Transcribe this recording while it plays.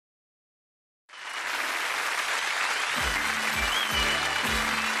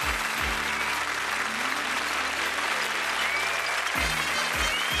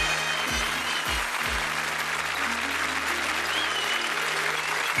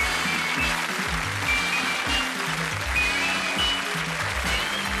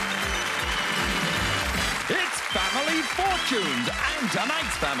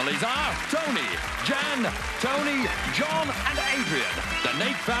Tonight's families are Tony, Jan, Tony, John and Adrian, the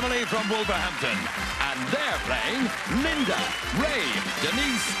Naik family from Wolverhampton. And they're playing Linda, Ray,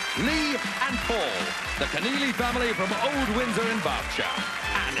 Denise, Lee and Paul, the Kennealy family from Old Windsor in Berkshire.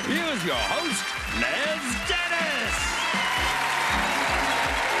 And here's your host, Les Dennis.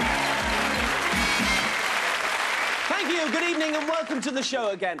 Thank you, good evening and welcome to the show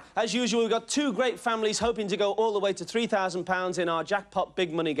again. As usual, we've got two great families hoping to go all the way to £3,000 in our jackpot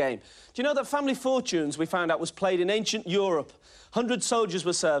big money game. Do you know that Family Fortunes, we found out, was played in ancient Europe? 100 soldiers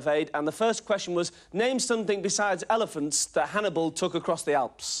were surveyed and the first question was, name something besides elephants that Hannibal took across the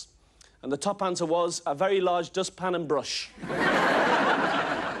Alps. And the top answer was, a very large dustpan and brush.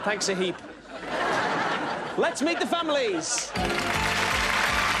 Thanks a heap. Let's meet the families.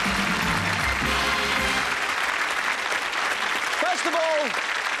 First of all,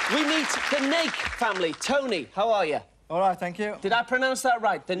 we meet the Naik family. Tony, how are you? All right, thank you. Did I pronounce that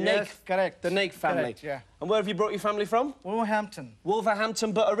right? The Naik. Yes, correct. The Naik family. Correct, yeah. And where have you brought your family from? Wolverhampton.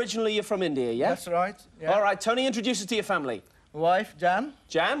 Wolverhampton, but originally you're from India, yeah? That's right, yeah. All right, Tony, introduce us to your family. Wife, Jan.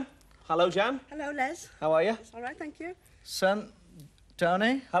 Jan? Hello, Jan. Hello, Les. How are you? It's all right, thank you. Son,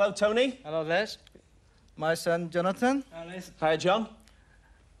 Tony. Hello, Tony. Hello, Les. My son, Jonathan. Hello, Les. Hi, John.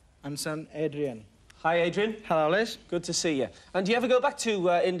 And son, Adrian. Hi, Adrian. Hello, Les. Good to see you. And do you ever go back to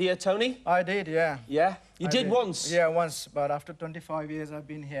India, Tony? I did, yeah. Yeah? You I did once? Yeah, once, but after 25 years I've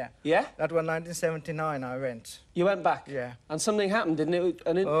been here. Yeah? That was 1979 I went. You went back? Yeah. And something happened, didn't it?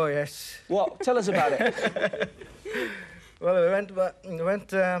 Oh, yes. What? Tell us about it. Well, we went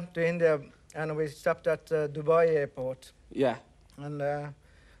to India and we stopped at Dubai airport. Yeah. And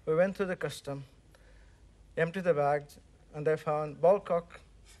we went to the custom, emptied the bags, and they found ball cock.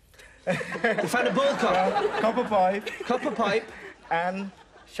 You found a ball cock? Copper pipe. Copper pipe. And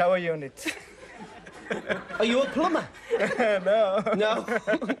shower unit. Are you a plumber? No. No?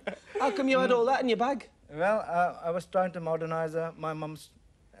 How come you had all that in your bag? Well, I was trying to modernize my mum's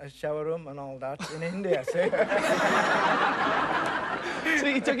shower room and all that in India, see? So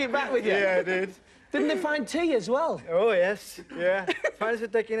you took it back with you? Yeah, I did. Didn't they find tea as well? Oh, yes, yeah. Fancy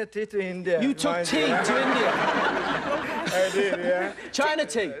taking a tea to India. You took tea to India? I did, yeah. China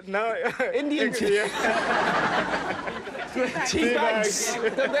tea? No. Indian tea? Yeah. Tea bags?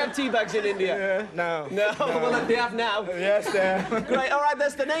 Don't they have tea bags in India? Yeah. No. No? Well, they have now. Yes, there. Great, all right,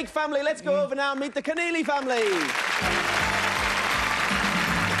 there's the Naik family. Let's go over now and meet the Kennealy family.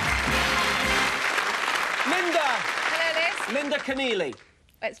 Linda. Hello, Liz. Linda Kennealy.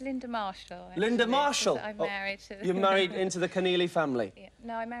 It's Linda Marshall. Actually, Linda Marshall? I'm married to... You're married into the Kennealy family? Yeah.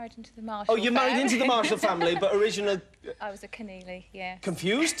 No, I married into the Marshall Oh, you're married into the Marshall family, but original... I was a Kennealy, yeah.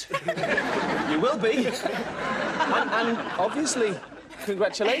 Confused? You will be. And obviously,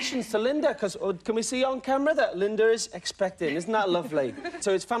 congratulations to Linda, because can we see on camera that Linda is expecting? Isn't that lovely?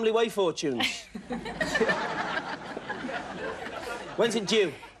 So it's family way fortunes. When's it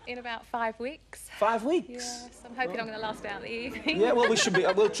due? In about 5 weeks. 5 weeks? Yes, I'm hoping I'm going to last out the evening. Yeah, well, we should be.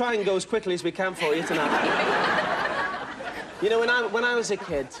 We'll try and go as quickly as we can for you tonight. You know, when I was a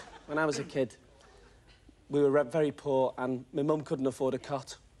kid, we were very poor and my mum couldn't afford a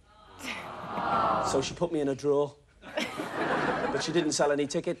cot. So she put me in a drawer. But she didn't sell any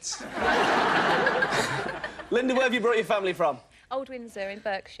tickets. Linda, where have you brought your family from? Old Windsor in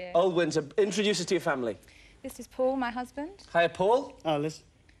Berkshire. Old Windsor. Introduce us to your family. This is Paul, my husband. Hi, Paul. Hello, Liz.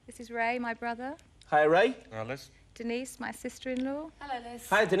 This is Ray, my brother. Hi, Ray. Hello, Liz. Denise, my sister-in-law. Hello, Liz.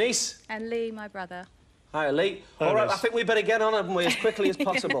 Hi, Denise. And Lee, my brother. Hi, Lee. Hello, all right, Liz. I think we better get on, haven't we, as quickly as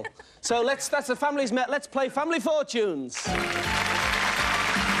possible. So that's the family's met. Let's play Family Fortunes.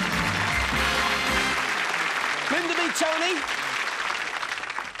 Linda beat Tony.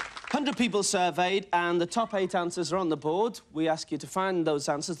 100 people surveyed, and the top 8 answers are on the board. We ask you to find those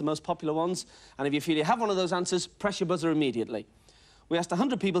answers, the most popular ones, and if you feel you have one of those answers, press your buzzer immediately. We asked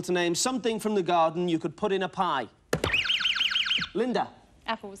 100 people to name something from the garden you could put in a pie. Linda.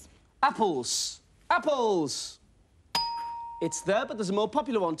 Apples. Apples. Apples. It's there, but there's a more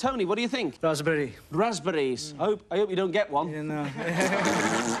popular one. Tony, what do you think? Raspberry. Raspberries. I hope you don't get one. You know.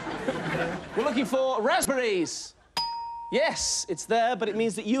 We're looking for raspberries. Yes, it's there, but it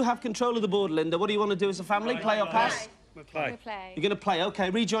means that you have control of the board, Linda. What do you want to do as a family? Play or pass? We play. You're going to play. OK,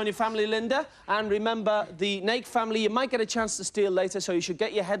 rejoin your family, Linda. And remember, the Naik family, you might get a chance to steal later, so you should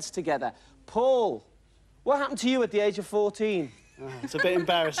get your heads together. Paul, what happened to you at the age of 14? It's a bit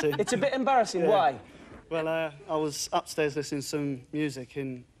embarrassing. It's a bit embarrassing. Yeah. Why? Well, I was upstairs listening to some music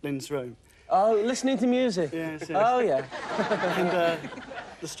in Lynn's room. Oh, listening to music? Yes, yes. Oh, yeah. And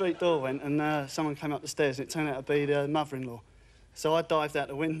the street door went and someone came up the stairs and it turned out to be the mother-in-law. So I dived out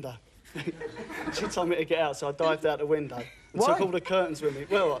the window. She told me to get out, so I dived out the window and took all the curtains with me.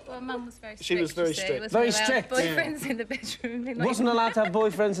 Well, Mum was very strict. she was very you see. strict. Wasn't Very allowed strict? Boyfriends in the bedroom. Like, Wasn't allowed to have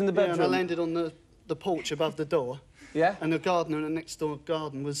boyfriends in the yeah, bedroom? and I landed on the porch above the door. Yeah? And the gardener in the next door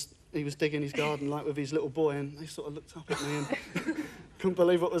garden was digging his garden like with his little boy, and they sort of looked up at me and couldn't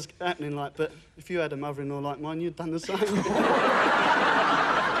believe what was happening. Like, but if you had a mother-in-law like mine, you'd done the same.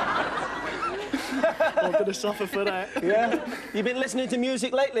 I'm gonna suffer for that. Yeah? You've been listening to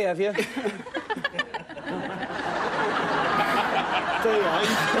music lately, have you? Do I?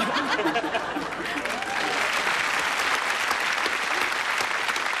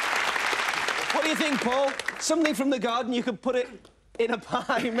 What do you think, Paul? Something from the garden, you could put it in a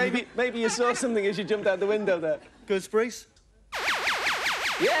pie. Maybe you saw something as you jumped out the window there. Gooseberries?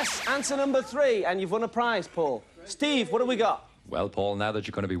 Yes, answer number 3, and you've won a prize, Paul. Steve, what have we got? Well, Paul, now that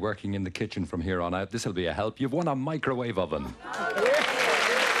you're going to be working in the kitchen from here on out, this will be a help. You've won a microwave oven.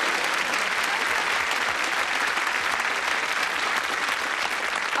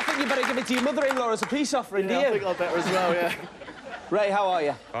 I think you better give it to your mother-in-law as a peace offering, do Yeah, you? I think I better as well, yeah. Ray, how are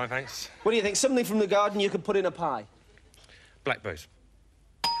you? Fine, thanks. What do you think? Something from the garden you could put in a pie? Blackberries.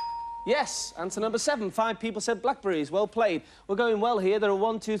 Yes, answer number 7. 5 people said blackberries. Well played. We're going well here. There are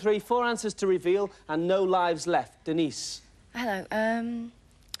 1, 2, 3, 4 answers to reveal and no lives left. Denise. Hello.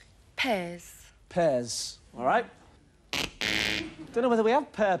 Pears. Pears. All right. Don't know whether we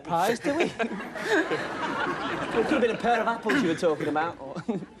have pear pies, do we? It could have been a pair of apples you were talking about. Or...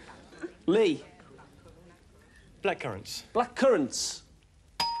 Lee. Blackcurrants. Black currants.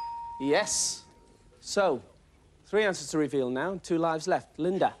 Yes. So, 3 answers to reveal now. 2 lives left.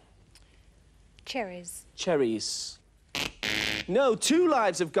 Linda. Cherries. Cherries. No, 2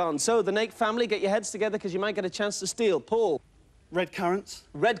 lives have gone. So, the Naik family, get your heads together because you might get a chance to steal. Paul. Red currants?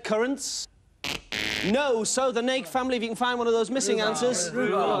 Red currants. No, so the Naik family, if you can find one of those missing answers.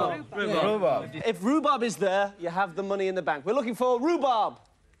 Rhubarb. If rhubarb is there, you have the money in the bank. We're looking for rhubarb.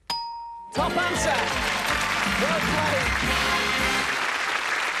 Top answer. Well played.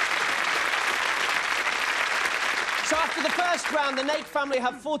 So after the first round, the Naik family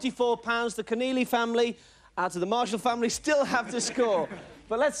have £44. The Kennealy family, out of the Marshall family, still have to score.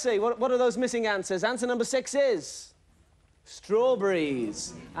 But let's see, what are those missing answers? Answer number 6 is...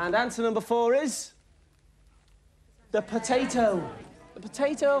 strawberries. And answer number 4 is... the potato. The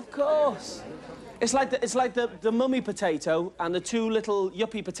potato, of course. It's like the mummy potato and the 2 little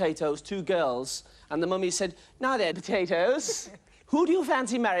yuppie potatoes, 2 girls. And the mummy said, "Now then, potatoes, who do you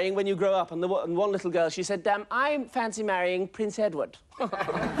fancy marrying when you grow up?" And one little girl, she said, "I fancy marrying Prince Edward."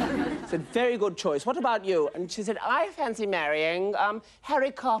 I said, "Very good choice. What about you?" And she said, "I fancy marrying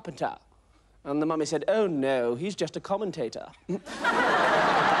Harry Carpenter." And the mummy said, "Oh, no, he's just a commentator."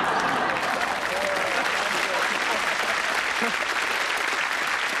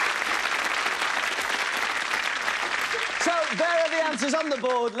 So, there are the answers on the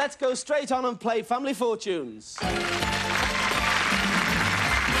board. Let's go straight on and play Family Fortunes.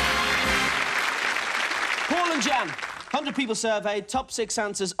 Paul and Jan, 100 people surveyed, top 6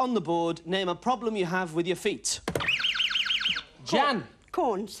 answers on the board. Name a problem you have with your feet. Jan.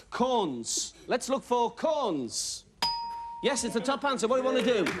 Corns. Corns. Let's look for corns. Yes, it's the top answer. What do you want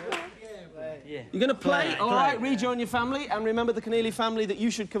to do? Yeah. You're going to play? All right, rejoin your family. And remember the Kennealy family that you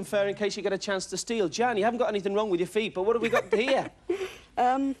should confer in case you get a chance to steal. Jan, you haven't got anything wrong with your feet, but what have we got here?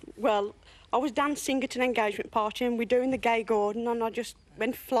 Well, I was dancing at an engagement party and we're doing the gay Gordon and I just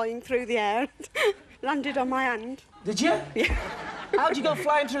went flying through the air and landed on my hand. Did you? Yeah. How'd you go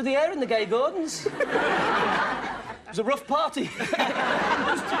flying through the air in the gay Gordons? It was a rough party.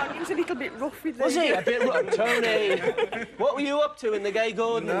 Tony was a little bit rough with Was he? A bit rough. Tony, what were you up to in the gay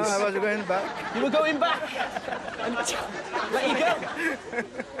Gordons? No, I was going back. You were going back? And let you go?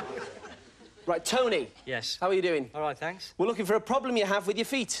 Right, Tony. Yes. How are you doing? All right, thanks. We're looking for a problem you have with your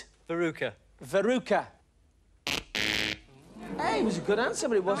feet. Veruca. Veruca. Hey, it was a good answer,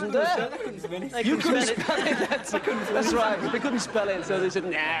 but it wasn't there. You couldn't spell it. That's right. They couldn't spell it, so they said,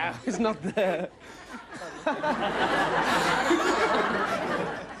 "No, it's not there."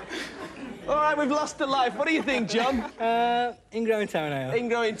 All right, we've lost a life. What do you think, John? Ingrowing toenail.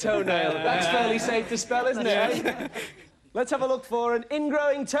 Ingrowing toenail. That's fairly safe to spell, isn't it? Eh? Let's have a look for an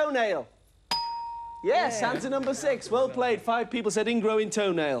ingrowing toenail. Yes, answer number 6. Well played. 5 people said ingrowing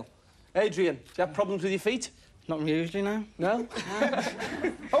toenail. Adrian, do you have problems with your feet? Not usually, no. No? I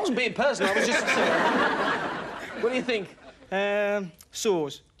wasn't being personal, I was just... What do you think?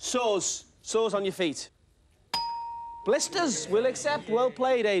 Sores. Sores. Sores on your feet. Blisters, we'll accept. Well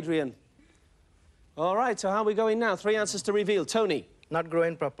played, Adrian. All right, so how are we going now? 3 answers to reveal. Tony. Not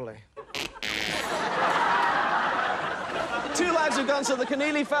growing properly. 2 2 lives have gone, so the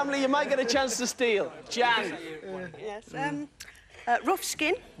Kennealy family, you might get a chance to steal. Jan. Yes. Rough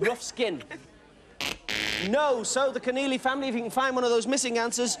skin. Rough skin. No, so the Kennealy family, if you can find one of those missing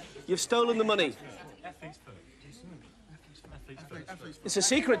answers, you've stolen the money. It's a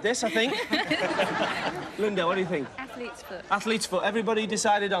secret, this, I think. Linda, what do you think? Athlete's foot. Athlete's foot. Everybody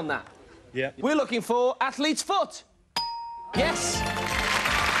decided on that? Yeah. We're looking for athlete's foot. Yes.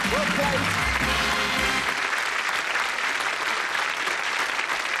 Well played.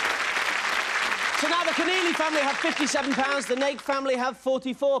 So now the Kennealy family have £57, the Naik family have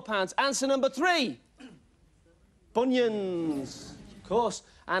 £44. Answer number 3. Bunions. Of course.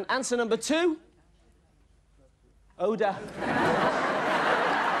 And answer number 2. Odour.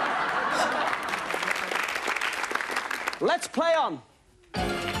 Let's play on.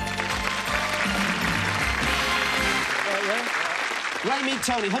 Ray, meet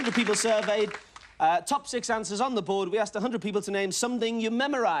Tony. 100 people surveyed. Top 6 answers on the board. We asked 100 people to name something you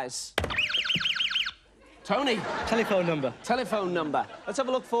memorise. Tony. Telephone number. Telephone number. Let's have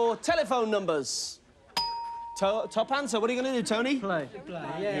a look for telephone numbers. Top answer. What are you going to do, Tony? Play.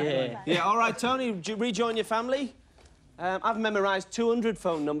 Yeah. Yeah, all right, Tony. Rejoin your family. I've memorised 200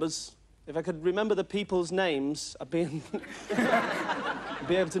 phone numbers. If I could remember the people's names, I'd be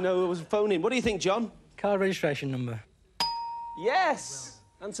able to know who was phoning. What do you think, John? Car registration number. Yes.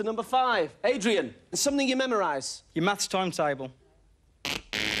 Answer number 5. Adrian, something you memorise. Your maths timetable.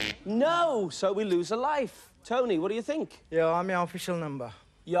 No, so we lose a life. Tony, what do you think? Your army official number.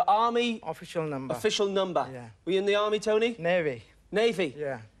 Your army Official number. official number. Yeah. Were you in the army, Tony? Navy. Navy?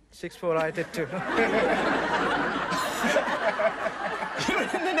 Yeah. 64882. You're in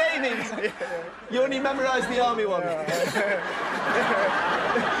the Navy? Yeah. You only memorised the army one?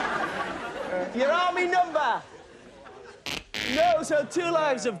 Your army number? No, so 2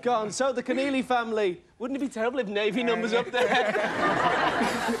 lives have gone. So the Kennealy family... Wouldn't it be terrible if Navy numbers up there?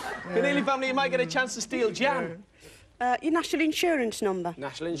 Kennealy family, you might get a chance to steal. Jan? Your national insurance number.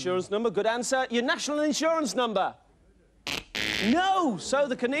 National insurance number, good answer. Your national insurance number? No! So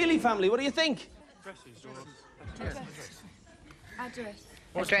the Kennealy family, what do you think?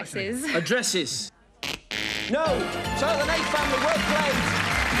 Addresses. Addresses. No! So the Naik family, well played.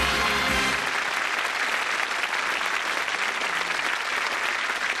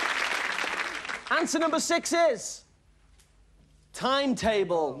 Answer number 6 is...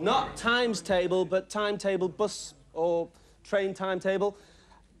 timetable. Not times table, but timetable, bus or train timetable.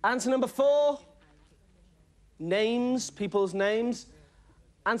 Answer number 4... names, people's names.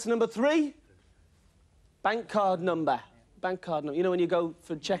 Answer number 3... bank card number. Bank card number. You know when you go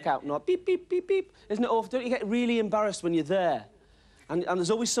for checkout, not beep, beep, beep, beep. Isn't it awful? Don't you get really embarrassed when you're there? And there's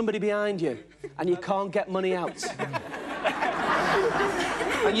always somebody behind you, and you can't get money out.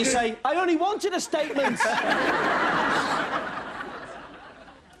 And you say, I only wanted a statement.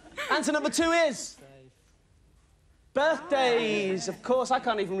 Answer number 2 is... birthdays. Of course, I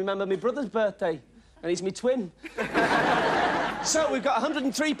can't even remember my brother's birthday. And he's my twin. So we've got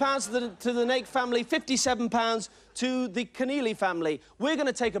 £103 to the Naik family, £57 to the Kennealy family. We're going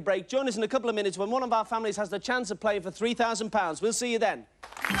to take a break. Join us in a couple of minutes when one of our families has the chance of playing for £3,000. We'll see you then.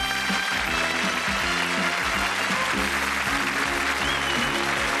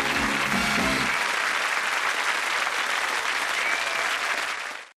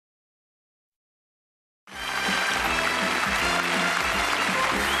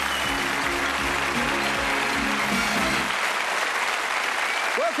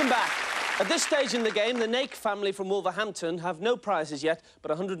 Welcome back. At this stage in the game, the Naik family from Wolverhampton have no prizes yet,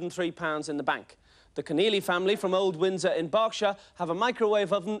 but £103 in the bank. The Kennealy family from Old Windsor in Berkshire have a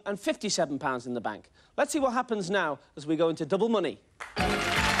microwave oven and £57 in the bank. Let's see what happens now as we go into double money.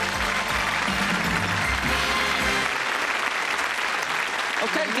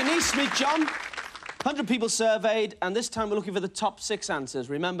 OK, Denise, meet John. 100 people surveyed, and this time we're looking for the top 6 answers.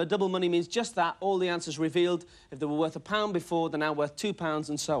 Remember, double money means just that, all the answers revealed. If they were worth £1 before, they're now worth £2,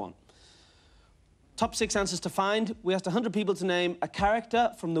 and so on. Top 6 answers to find. We asked 100 people to name a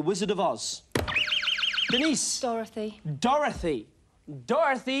character from The Wizard of Oz. Denise. Dorothy. Dorothy.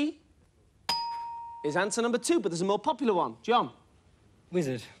 Dorothy is answer number 2, but there's a more popular one. John.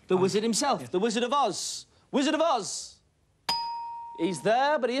 Wizard. The Wizard himself. Yeah. The Wizard of Oz. Wizard of Oz. He's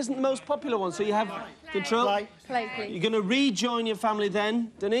there, but he isn't the most popular one, so you have control. Play, please. You're going to rejoin your family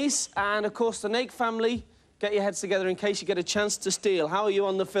then, Denise, and, of course, the Naik family. Get your heads together in case you get a chance to steal. How are you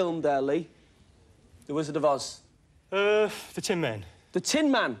on the film there, Lee? The Wizard of Oz. The Tin Man. The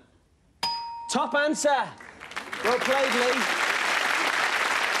Tin Man. Top answer. Well played, Lee.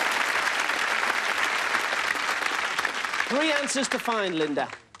 3 answers to find, Linda.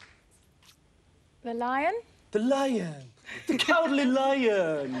 The lion. The lion. The cowardly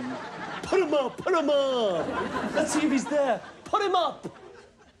lion. Put him up, put him up. Let's see if he's there. Put him up.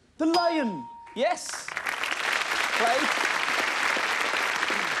 The lion. Yes. Play.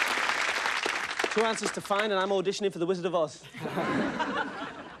 2 answers to find, and I'm auditioning for The Wizard of Oz.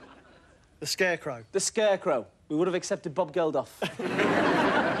 The Scarecrow. The Scarecrow. We would have accepted Bob Geldof.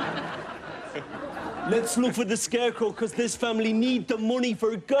 Let's look for the Scarecrow, because this family need the money.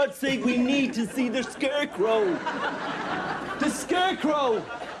 For God's sake, we need to see the Scarecrow. The Scarecrow.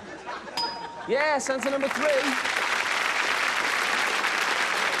 Yes, answer number 3.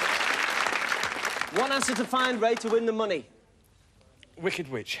 1 answer to find, Ray, to win the money. Wicked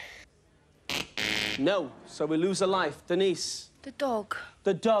Witch. No, so we lose a life. Denise. The dog.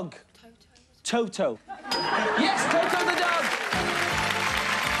 The dog. Toto. Yes, Toto the dog.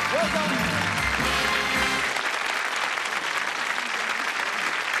 Well done.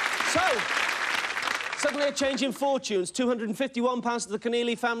 So, suddenly a change in fortunes. £251 to the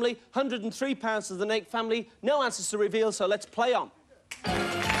Kennealy family, £103 to the Naik family. No answers to reveal, so let's play on.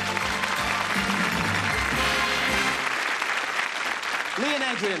 Lee and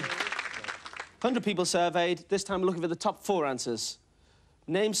Adrian. 100 people surveyed. This time we're looking for the top 4 answers.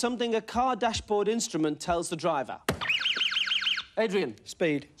 Name something a car dashboard instrument tells the driver. Adrian.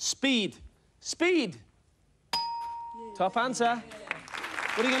 Speed. Speed. Speed. Top answer.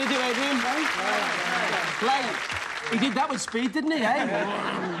 What are you going to do, Adrian? Play. He did that with speed, didn't he,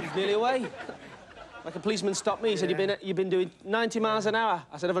 eh? He's nearly away. Like a policeman stopped me. He said, you've been doing 90 miles an hour.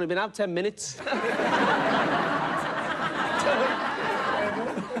 I said, I've only been out 10 minutes.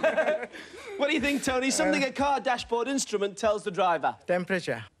 What do you think, Tony? Something a car dashboard instrument tells the driver.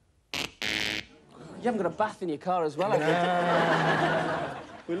 Temperature. You haven't got a bath in your car as well, have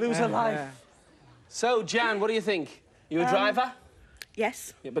you? We lose a life. So, Jan, what do you think? You a driver?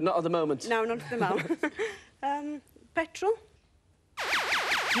 Yes. Yeah, but not at the moment. No, not at the moment. Petrol.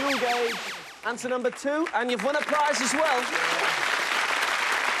 Fuel gauge. Answer number 2, and you've won a prize as well.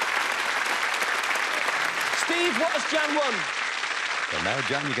 Steve, what has Jan won? Well, now,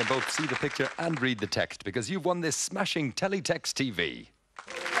 Jan, you can both see the picture and read the text because you've won this smashing teletext TV.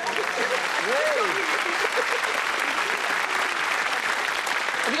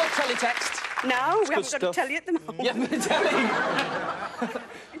 Have you got teletext? No, we haven't got stuff. to tell you at the moment. You haven't got a telly?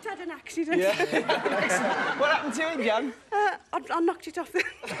 It's had an accident. Yeah. What happened to it, Jan? I knocked it off.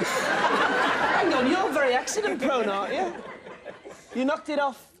 Hang on, you're very accident-prone, aren't you? You knocked it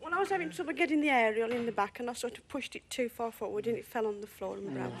off. Well, I was having trouble getting the aerial in the back, and I sort of pushed it too far forward, and it fell on the floor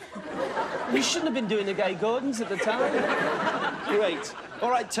and broke. You shouldn't have been doing the Gay Gordons at the time. Great. All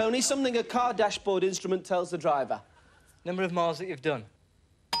right, Tony, something a car dashboard instrument tells the driver. Number of miles that you've done.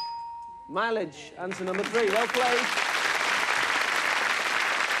 Mileage. Answer number 3. Well played.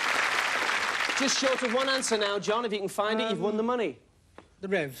 Just short of 1 answer now, John. If you can find it, you've won the money. The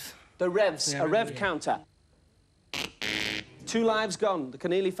revs. The revs. Yeah, a rev yeah. counter. 2 lives gone. The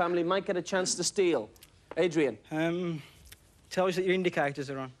Kennealy family might get a chance to steal. Adrian. Tells you that your indicators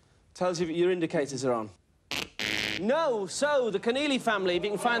are on. Tells you that your indicators are on. No. So, the Kennealy family, if you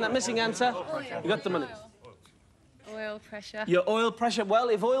can find that missing answer, you got the money. Oil pressure. Your oil pressure. Well,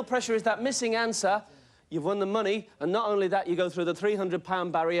 if oil pressure is that missing answer, you've won the money. And not only that, you go through the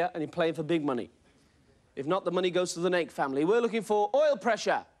 £300 barrier and you're playing for big money. If not, the money goes to the Naik family. We're looking for oil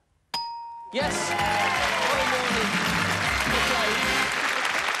pressure. Yes. Oil warning. Okay.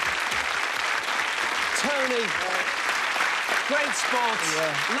 Tony. Great sport.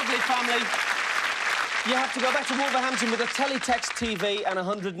 Yeah. Lovely family. You have to go back to Wolverhampton with a teletext TV and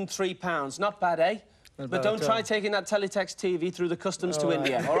 £103. Not bad, eh? But don't try taking that teletext TV through the customs to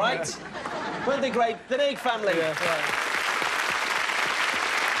India, all right? Weren't they great? The Naik family. Yeah, right.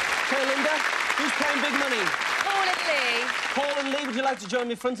 Okay, Linda, who's playing big money? Paul and Lee. Paul and Lee, would you like to join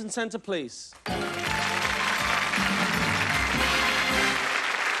me front and centre, please? All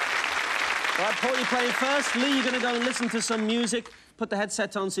right, Paul, you're playing first. Lee, you're going to go and listen to some music. Put the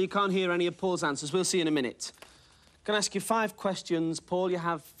headset on so you can't hear any of Paul's answers. We'll see you in a minute. I'm going to ask you 5 questions. Paul, you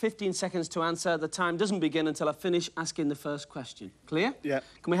have 15 seconds to answer. The time doesn't begin until I finish asking the first question. Clear? Yeah.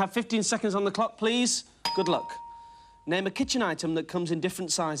 Can we have 15 seconds on the clock, please? Good luck. Name a kitchen item that comes in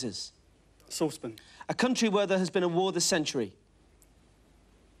different sizes. Saucepan. A country where there has been a war this century.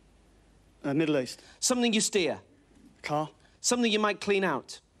 Middle East. Something you steer. Car. Something you might clean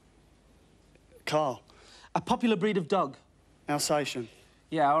out. Car. A popular breed of dog. Alsatian.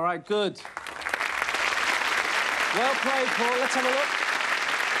 Yeah, all right, good. Well played, Paul. Let's have a look.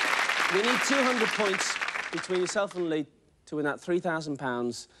 We need 200 points between yourself and Lee to win that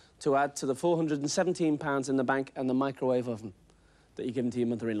 £3,000 to add to the £417 in the bank and the microwave oven that you're giving to your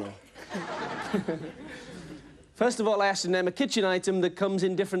mother-in-law. First of all, I asked you to name a kitchen item that comes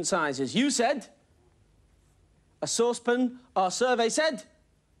in different sizes. You said a saucepan. Our survey said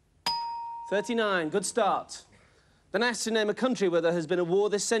 39. Good start. Then I asked you to name a country where there has been a war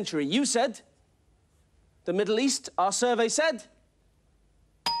this century. You said the Middle East. Our survey said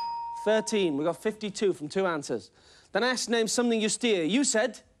 13. We got 52 from 2 answers. Then I asked you to name something you steer. You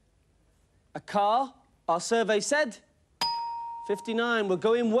said a car. Our survey said 59. We're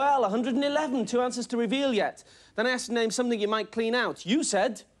going well. 111. 2 answers to reveal yet. Then I asked you to name something you might clean out. You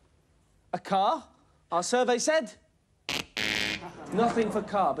said a car. Our survey said nothing for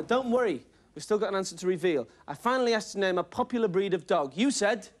car. But don't worry. We've still got an answer to reveal. I finally asked you to name a popular breed of dog. You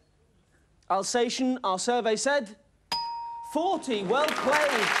said Alsatian. Our survey said 40. Well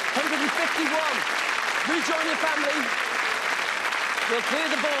played. 151. Rejoin your family. We'll clear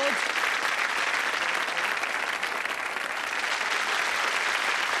the board.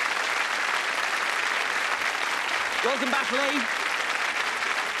 Welcome back, Lee.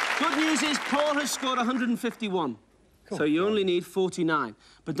 Good news is Paul has scored 151. Cool. So you only need 49.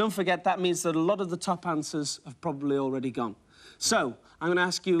 But don't forget, that means that a lot of the top answers have probably already gone. So, I'm going to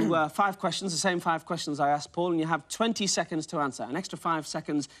ask you 5 questions, the same 5 questions I asked Paul, and you have 20 seconds to answer. An extra 5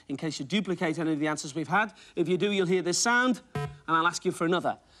 seconds in case you duplicate any of the answers we've had. If you do, you'll hear this sound, and I'll ask you for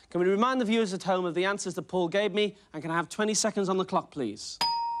another. Can we remind the viewers at home of the answers that Paul gave me? And can I have 20 seconds on the clock, please?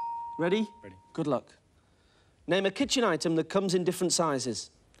 Ready? Ready. Good luck. Name a kitchen item that comes in different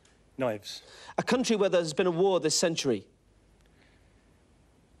sizes. Knives. A country where there's been a war this century.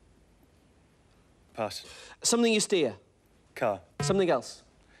 Pass. Something you steer. Car. Something else.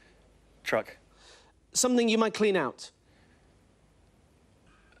 Truck. Something you might clean out.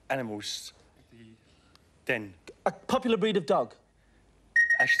 Animals. Den. A popular breed of dog.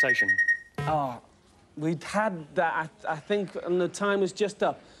 Agitation. Oh, we'd had that, I think, and the time was just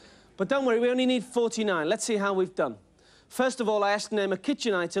up. But don't worry, we only need 49. Let's see how we've done. First of all, I asked to name a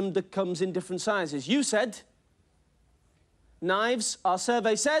kitchen item that comes in different sizes. You said knives. Our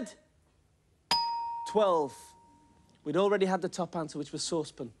survey said 12. We'd already had the top answer, which was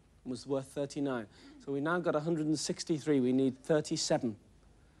saucepan, and was worth 39. So we now got 163. We need 37.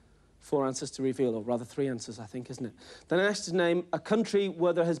 4 answers to reveal, or rather 3 answers, I think, isn't it? Then I asked to name a country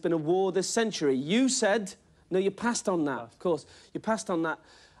where there has been a war this century. You said... No, you passed on that, of course. You passed on that,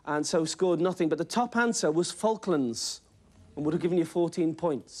 and so scored nothing. But the top answer was Falklands, and would have given you 14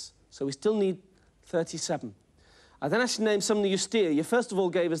 points. So we still need 37. I then asked you to name something you steer. You first of all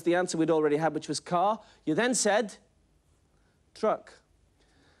gave us the answer we'd already had, which was car. You then said truck.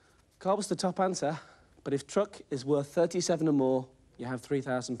 Car was the top answer, but if truck is worth 37 or more, you have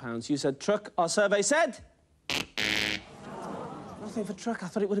 £3,000. You said truck. Our survey said nothing for truck. I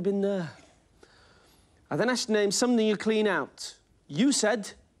thought it would have been there. I then asked you to name something you clean out. You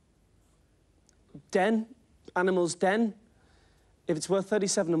said den, animal's den. If it's worth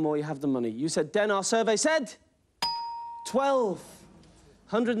 37 or more, you have the money. You said den. Our survey said 12.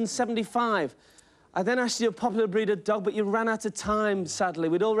 175. I then asked you a popular breed of dog, but you ran out of time, sadly.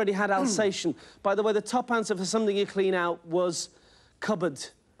 We'd already had Alsatian. By the way, the top answer for something you clean out was cupboard,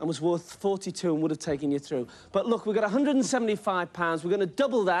 and was worth 42 and would have taken you through. But look, we've got £175. We're going to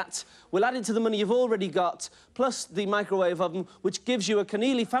double that. We'll add it to the money you've already got, plus the microwave oven, which gives you a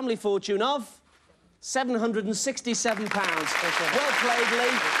Kennealy family fortune of £767. Well played,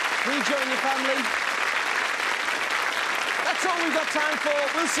 Lee. Rejoin your family. That's all we've got time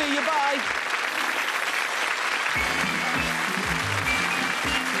for. We'll see you. Bye.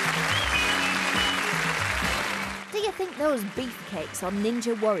 Do you think those beefcakes on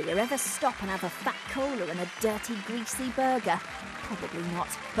Ninja Warrior ever stop and have a fat cola and a dirty, greasy burger? Probably not.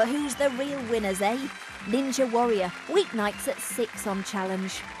 But who's the real winners, eh? Ninja Warrior, weeknights at 6 on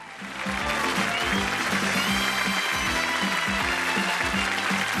Challenge.